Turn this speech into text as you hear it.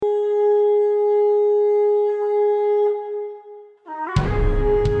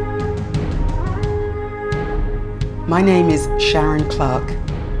My name is Sharon Clark.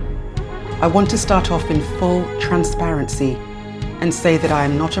 I want to start off in full transparency and say that I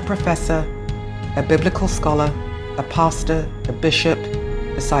am not a professor, a biblical scholar, a pastor, a bishop,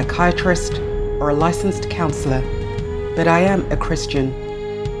 a psychiatrist, or a licensed counselor, but I am a Christian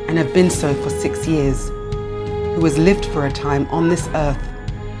and have been so for 6 years, who has lived for a time on this earth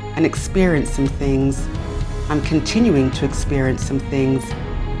and experienced some things. I'm continuing to experience some things.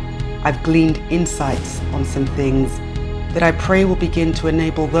 I've gleaned insights on some things that I pray will begin to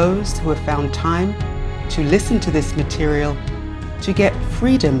enable those who have found time to listen to this material to get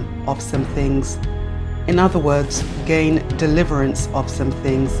freedom of some things. In other words, gain deliverance of some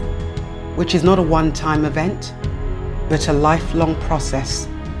things, which is not a one-time event, but a lifelong process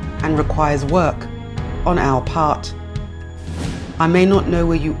and requires work on our part. I may not know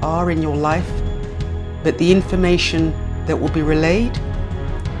where you are in your life, but the information that will be relayed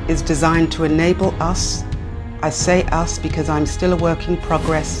is designed to enable us, I say us because I'm still a work in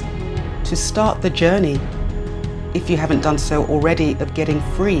progress, to start the journey, if you haven't done so already, of getting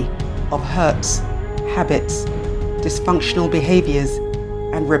free of hurts, habits, dysfunctional behaviors,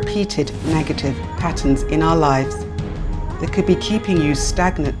 and repeated negative patterns in our lives that could be keeping you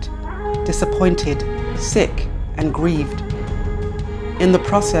stagnant, disappointed, sick, and grieved. In the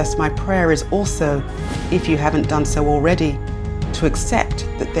process, my prayer is also, if you haven't done so already, to accept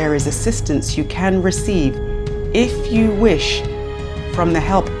that there is assistance you can receive, if you wish, from the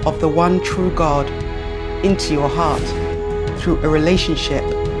help of the one true God into your heart through a relationship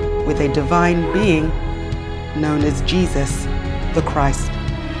with a divine being known as Jesus the Christ.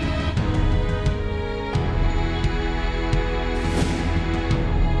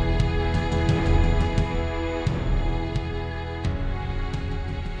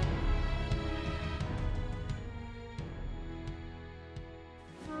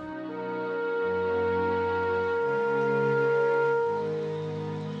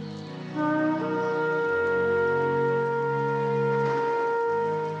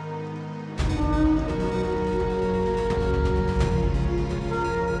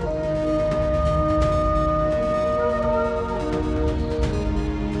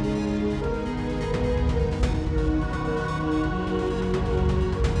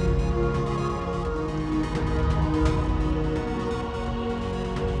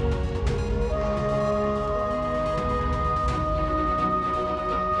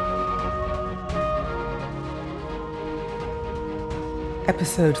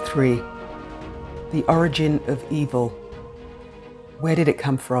 Episode 3, The Origin of Evil. Where did it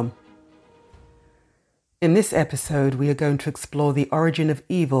come from? In this episode, we are going to explore the origin of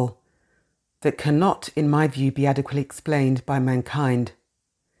evil that cannot, in my view, be adequately explained by mankind.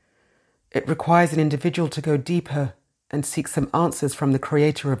 It requires an individual to go deeper and seek some answers from the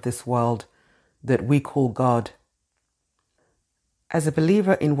creator of this world that we call God. As a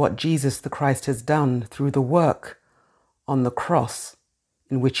believer in what Jesus the Christ has done through the work on the cross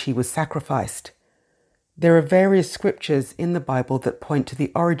in which he was sacrificed, there are various scriptures in the Bible that point to the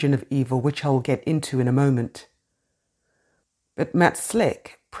origin of evil, which I will get into in a moment. But Matt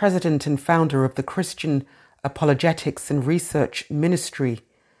Slick, president and founder of the Christian Apologetics and Research Ministry,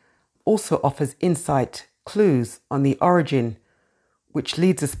 also offers insight, clues on the origin, which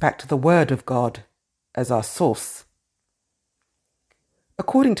leads us back to the Word of God as our source.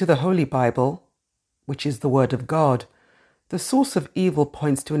 According to the Holy Bible, which is the Word of God, the source of evil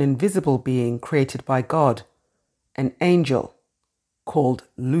points to an invisible being created by God, an angel called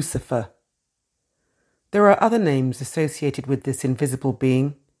Lucifer. There are other names associated with this invisible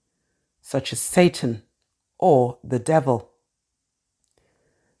being, such as Satan or the devil.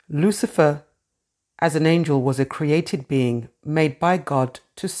 Lucifer, as an angel, was a created being made by God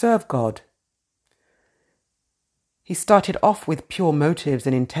to serve God. He started off with pure motives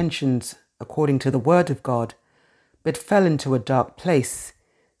and intentions according to the Word of God, but fell into a dark place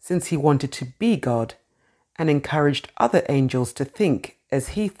since he wanted to be God and encouraged other angels to think as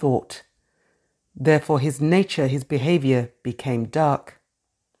he thought. Therefore, his nature, his behavior became dark.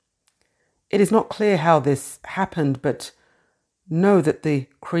 It is not clear how this happened, but know that the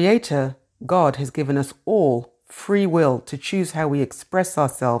Creator, God, has given us all free will to choose how we express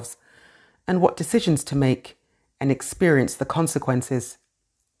ourselves and what decisions to make and experience the consequences.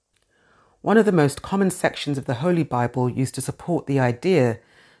 One of the most common sections of the Holy Bible used to support the idea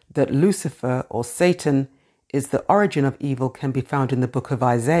that Lucifer or Satan is the origin of evil can be found in the book of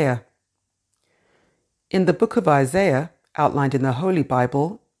Isaiah. In the book of Isaiah, outlined in the Holy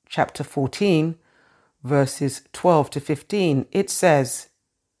Bible, chapter 14, verses 12 to 15, it says,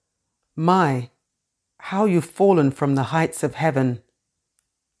 "My, how you've fallen from the heights of heaven,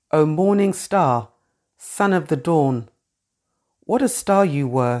 O morning star, son of the dawn, what a star you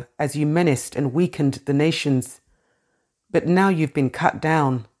were as you menaced and weakened the nations. But now you've been cut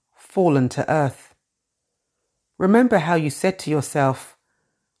down, fallen to earth. Remember how you said to yourself,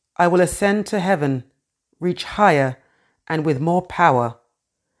 I will ascend to heaven, reach higher and with more power,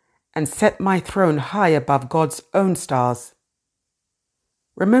 and set my throne high above God's own stars.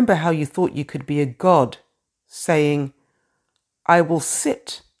 Remember how you thought you could be a god, saying, I will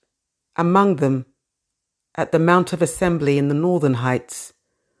sit among them at the Mount of Assembly in the northern heights.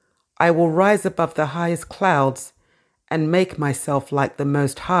 I will rise above the highest clouds and make myself like the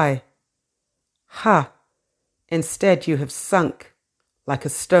Most High. Ha! Instead you have sunk like a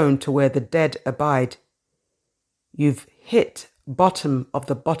stone to where the dead abide. You've hit bottom of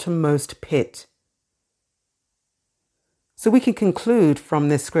the bottommost pit. So we can conclude from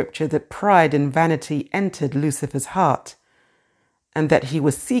this scripture that pride and vanity entered Lucifer's heart, and that he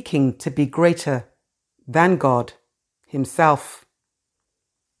was seeking to be greater than God himself.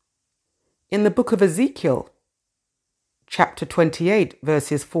 In the book of Ezekiel, chapter 28,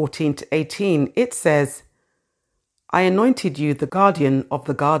 verses 14 to 18, it says, I anointed you the guardian of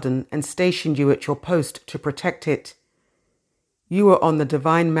the garden and stationed you at your post to protect it. You were on the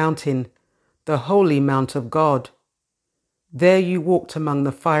divine mountain, the holy mount of God. There you walked among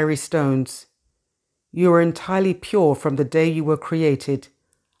the fiery stones. You were entirely pure from the day you were created,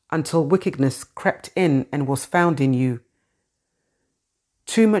 until wickedness crept in and was found in you.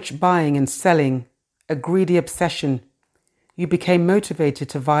 Too much buying and selling, a greedy obsession. You became motivated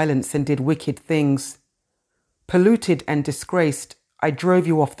to violence and did wicked things. Polluted and disgraced, I drove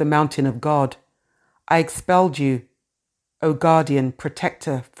you off the mountain of God. I expelled you, O guardian,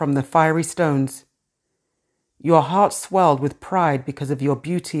 protector, from the fiery stones. Your heart swelled with pride because of your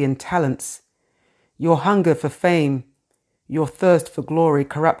beauty and talents. Your hunger for fame, your thirst for glory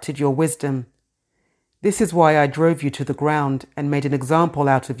corrupted your wisdom. This is why I drove you to the ground and made an example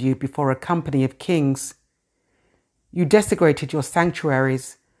out of you before a company of kings. You desecrated your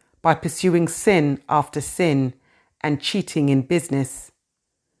sanctuaries by pursuing sin after sin and cheating in business.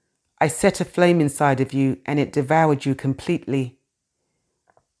 I set a flame inside of you and it devoured you completely.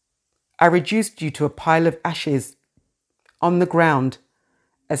 I reduced you to a pile of ashes on the ground,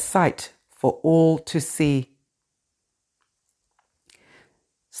 a sight for all to see.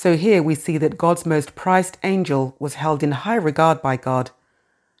 So here we see that God's most prized angel was held in high regard by God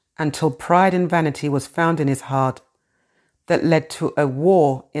until pride and vanity was found in his heart, that led to a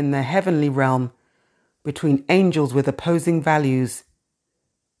war in the heavenly realm between angels with opposing values.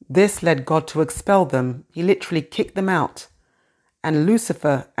 This led God to expel them. He literally kicked them out. And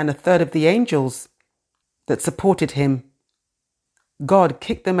Lucifer and a third of the angels that supported him, God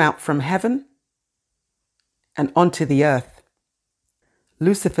kicked them out from heaven and onto the earth.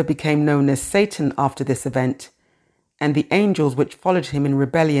 Lucifer became known as Satan after this event, and the angels which followed him in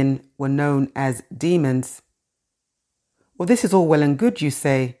rebellion were known as demons. Well, this is all well and good, you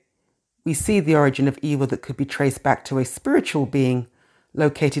say. We see the origin of evil that could be traced back to a spiritual being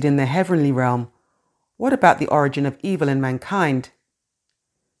located in the heavenly realm. What about the origin of evil in mankind?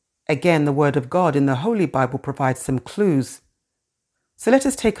 Again, the Word of God in the Holy Bible provides some clues. So let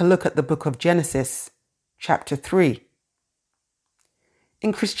us take a look at the book of Genesis, chapter 3.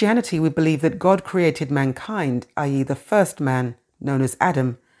 In Christianity, we believe that God created mankind, i.e. the first man, known as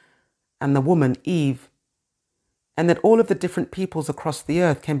Adam, and the woman, Eve, and that all of the different peoples across the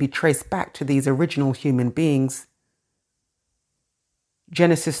earth can be traced back to these original human beings.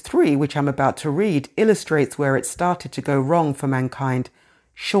 Genesis 3, which I'm about to read, illustrates where it started to go wrong for mankind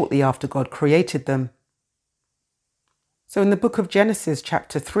shortly after God created them. So in the book of Genesis,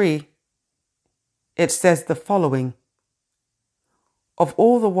 chapter 3, it says the following. Of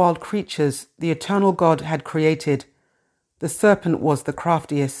all the wild creatures the eternal God had created, the serpent was the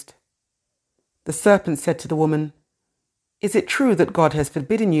craftiest. The serpent said to the woman, Is it true that God has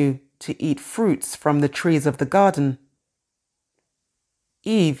forbidden you to eat fruits from the trees of the garden?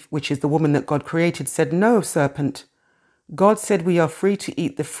 Eve, which is the woman that God created, said, No, serpent. God said we are free to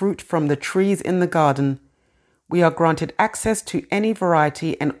eat the fruit from the trees in the garden. We are granted access to any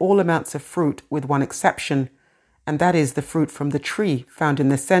variety and all amounts of fruit with one exception, and that is the fruit from the tree found in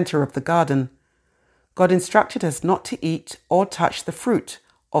the center of the garden. God instructed us not to eat or touch the fruit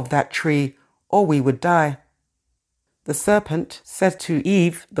of that tree, or we would die. The serpent said to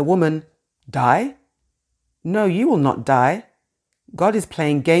Eve, the woman, Die? No, you will not die. God is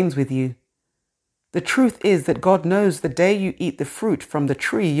playing games with you. The truth is that God knows the day you eat the fruit from the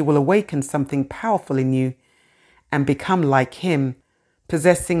tree, you will awaken something powerful in you and become like him,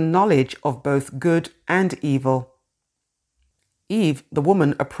 possessing knowledge of both good and evil. Eve, the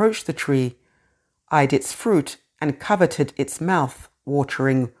woman, approached the tree, eyed its fruit, and coveted its mouth,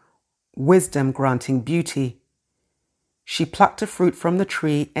 watering wisdom, granting beauty. She plucked a fruit from the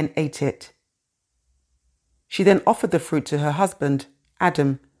tree and ate it. She then offered the fruit to her husband,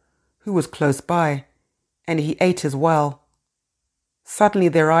 Adam, who was close by, and he ate as well. Suddenly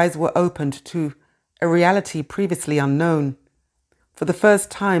their eyes were opened to a reality previously unknown. For the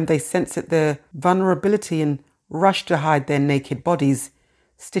first time they sensed their vulnerability and rushed to hide their naked bodies,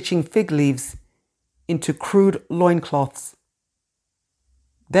 stitching fig leaves into crude loincloths.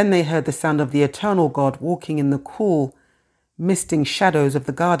 Then they heard the sound of the eternal God walking in the cool, misting shadows of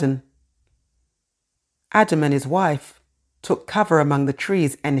the garden. Adam and his wife took cover among the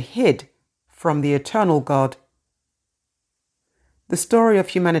trees and hid from the eternal God. The story of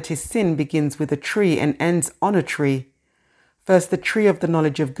humanity's sin begins with a tree and ends on a tree. First the tree of the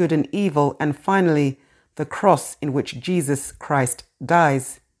knowledge of good and evil, and finally the cross in which Jesus Christ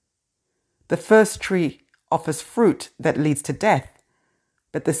dies. The first tree offers fruit that leads to death,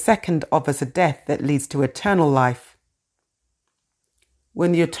 but the second offers a death that leads to eternal life.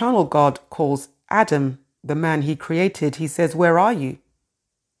 When the eternal God calls Adam, the man he created, he says, "Where are you?"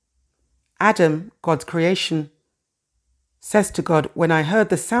 Adam, God's creation, says to God, "When I heard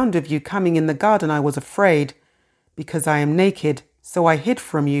the sound of you coming in the garden, I was afraid, because I am naked, so I hid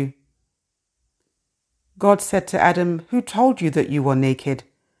from you." God said to Adam, "Who told you that you were naked?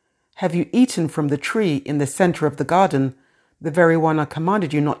 Have you eaten from the tree in the center of the garden, the very one I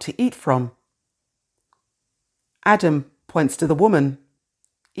commanded you not to eat from?" Adam points to the woman,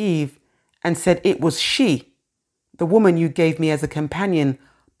 Eve, and said, "It was she, the woman you gave me as a companion,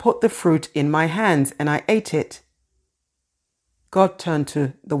 put the fruit in my hands, and I ate it." God turned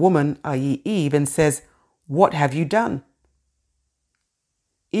to the woman, i.e. Eve, and says, "What have you done?"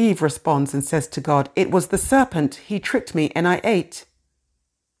 Eve responds and says to God, "It was the serpent. He tricked me and I ate."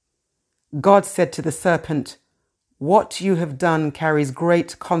 God said to the serpent, "What you have done carries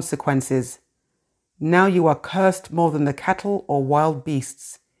great consequences. Now you are cursed more than the cattle or wild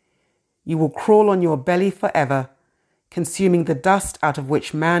beasts. You will crawl on your belly forever, consuming the dust out of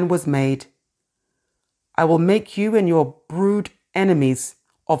which man was made. I will make you and your brood enemies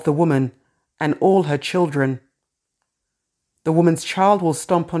of the woman and all her children. The woman's child will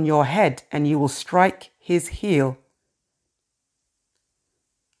stomp on your head, and you will strike his heel.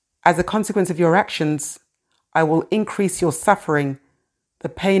 As a consequence of your actions, I will increase your suffering, the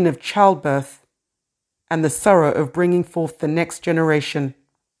pain of childbirth, and the sorrow of bringing forth the next generation."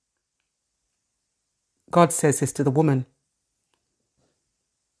 God says this to the woman.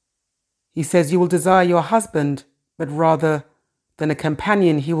 He says, "You will desire your husband, but rather than a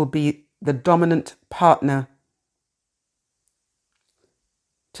companion, he will be the dominant partner."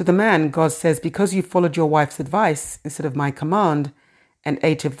 To the man, God says, "Because you followed your wife's advice instead of my command and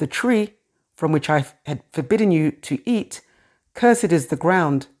ate of the tree from which I had forbidden you to eat, cursed is the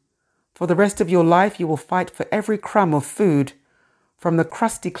ground. For the rest of your life you will fight for every crumb of food from the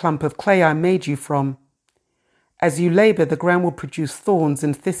crusty clump of clay I made you from. As you labor, the ground will produce thorns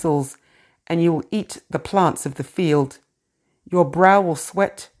and thistles, and you will eat the plants of the field. Your brow will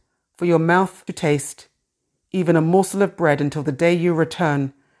sweat for your mouth to taste, even a morsel of bread, until the day you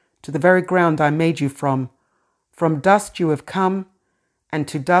return to the very ground I made you from. From dust you have come, and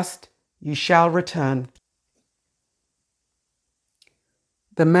to dust you shall return."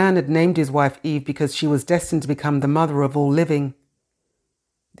 The man had named his wife Eve because she was destined to become the mother of all living.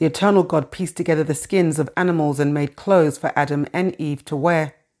 The eternal God pieced together the skins of animals and made clothes for Adam and Eve to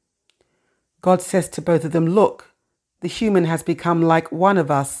wear. God says to both of them, "Look, the human has become like one of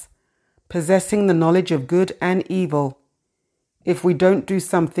us, possessing the knowledge of good and evil. If we don't do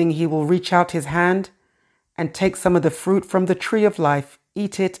something, he will reach out his hand and take some of the fruit from the tree of life,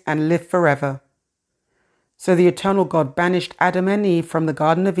 eat it, and live forever." So the eternal God banished Adam and Eve from the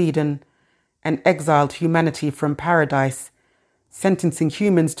Garden of Eden and exiled humanity from paradise, sentencing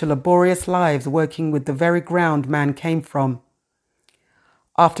humans to laborious lives working with the very ground man came from.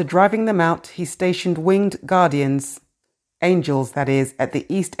 After driving them out, he stationed winged guardians, angels that is, at the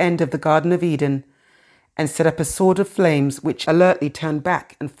east end of the Garden of Eden, and set up a sword of flames which alertly turned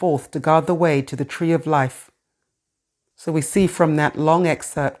back and forth to guard the way to the tree of life. So we see from that long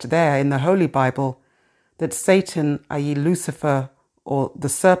excerpt there in the Holy Bible that Satan, i.e. Lucifer, or the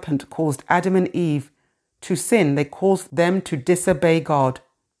serpent, caused Adam and Eve to sin. They caused them to disobey God.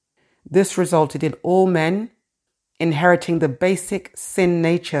 This resulted in all men inheriting the basic sin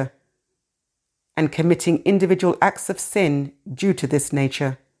nature and committing individual acts of sin due to this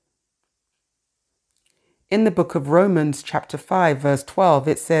nature. In the book of Romans chapter 5 verse 12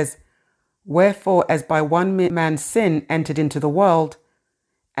 it says, "Wherefore as by one man's sin entered into the world,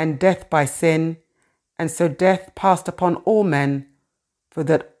 and death by sin, and so death passed upon all men, for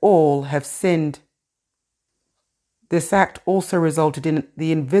that all have sinned. This act also resulted in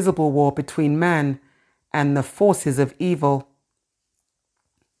the invisible war between man and the forces of evil.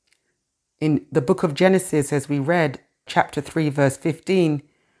 In the book of Genesis, as we read, chapter 3, verse 15,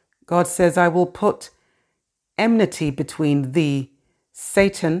 God says, I will put enmity between thee,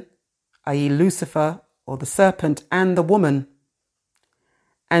 Satan, i.e. Lucifer, or the serpent, and the woman,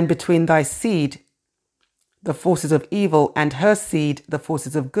 and between thy seed, the forces of evil, and her seed, the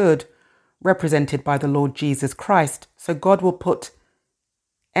forces of good, represented by the Lord Jesus Christ. So God will put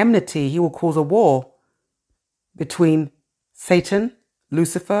enmity, he will cause a war between Satan,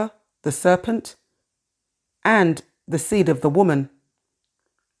 Lucifer, the serpent, and the seed of the woman.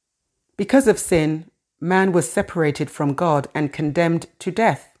 Because of sin, man was separated from God and condemned to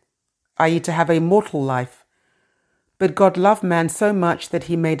death, i.e. to have a mortal life. But God loved man so much that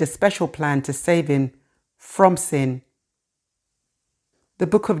he made a special plan to save him from sin. The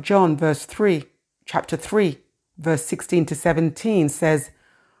book of John, chapter 3, verse 16 to 17 says,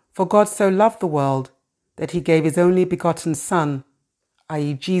 For God so loved the world that he gave his only begotten Son,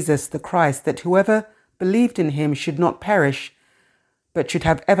 i.e. Jesus the Christ, that whoever believed in him should not perish, but should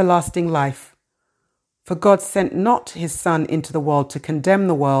have everlasting life. For God sent not his Son into the world to condemn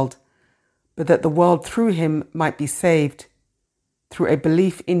the world, but that the world through him might be saved, through a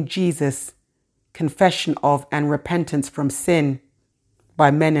belief in Jesus, confession of and repentance from sin by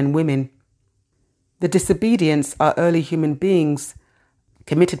men and women. The disobedience are early human beings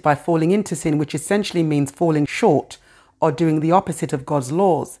committed by falling into sin, which essentially means falling short or doing the opposite of God's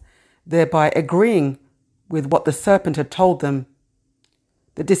laws, thereby agreeing with what the serpent had told them.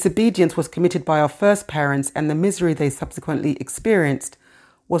 The disobedience was committed by our first parents, and the misery they subsequently experienced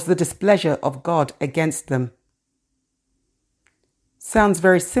was the displeasure of God against them. Sounds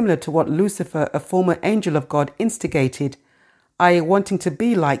very similar to what Lucifer, a former angel of God, instigated, i.e. wanting to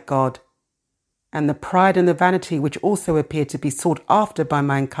be like God, and the pride and the vanity which also appear to be sought after by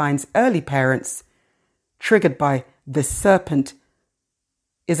mankind's early parents, triggered by the serpent,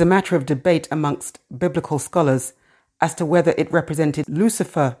 is a matter of debate amongst biblical scholars as to whether it represented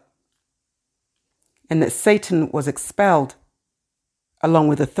Lucifer and that Satan was expelled, along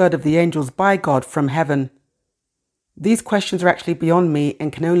with a third of the angels, by God from heaven. These questions are actually beyond me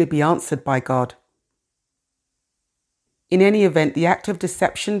and can only be answered by God. In any event, the act of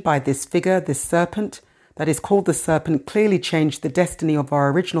deception by this figure, this serpent, that is called the serpent, clearly changed the destiny of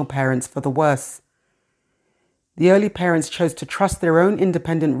our original parents for the worse. The early parents chose to trust their own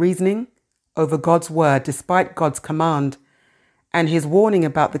independent reasoning over God's word despite God's command and his warning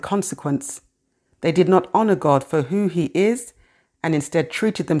about the consequence. They did not honor God for who he is and instead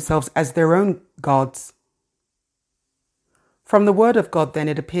treated themselves as their own gods. From the word of God, then,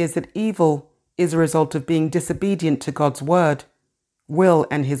 it appears that evil is a result of being disobedient to God's word, will,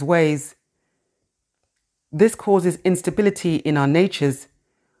 and his ways. This causes instability in our natures,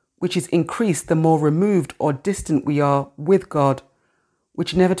 which is increased the more removed or distant we are with God,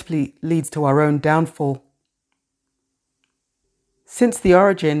 which inevitably leads to our own downfall. Since the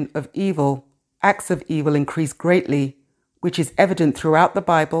origin of evil, acts of evil increase greatly, which is evident throughout the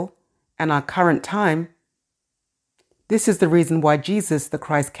Bible and our current time. This is the reason why Jesus the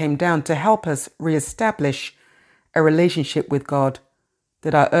Christ came down to help us re-establish a relationship with God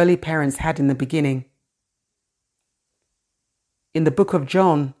that our early parents had in the beginning. In the book of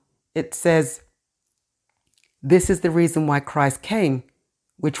John, it says, this is the reason why Christ came,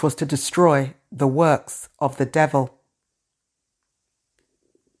 which was to destroy the works of the devil.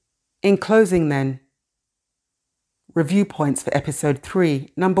 In closing then, review points for episode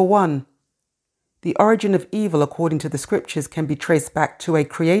 3. Number 1, the origin of evil according to the scriptures can be traced back to a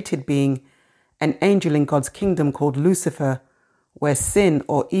created being, an angel in God's kingdom called Lucifer, where sin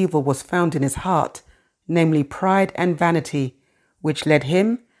or evil was found in his heart, namely pride and vanity, which led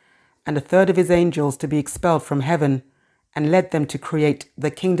him and a third of his angels to be expelled from heaven and led them to create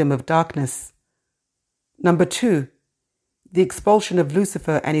the kingdom of darkness. Number 2, the expulsion of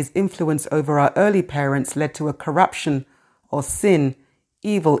Lucifer and his influence over our early parents led to a corruption or sin,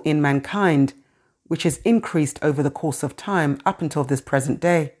 evil in mankind, which has increased over the course of time up until this present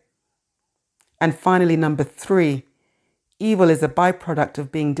day. And finally, number 3, evil is a byproduct of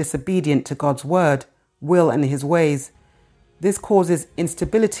being disobedient to God's word, will, and his ways. This causes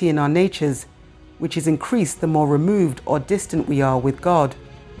instability in our natures, which is increased the more removed or distant we are with God,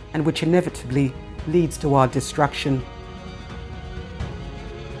 and which inevitably leads to our destruction.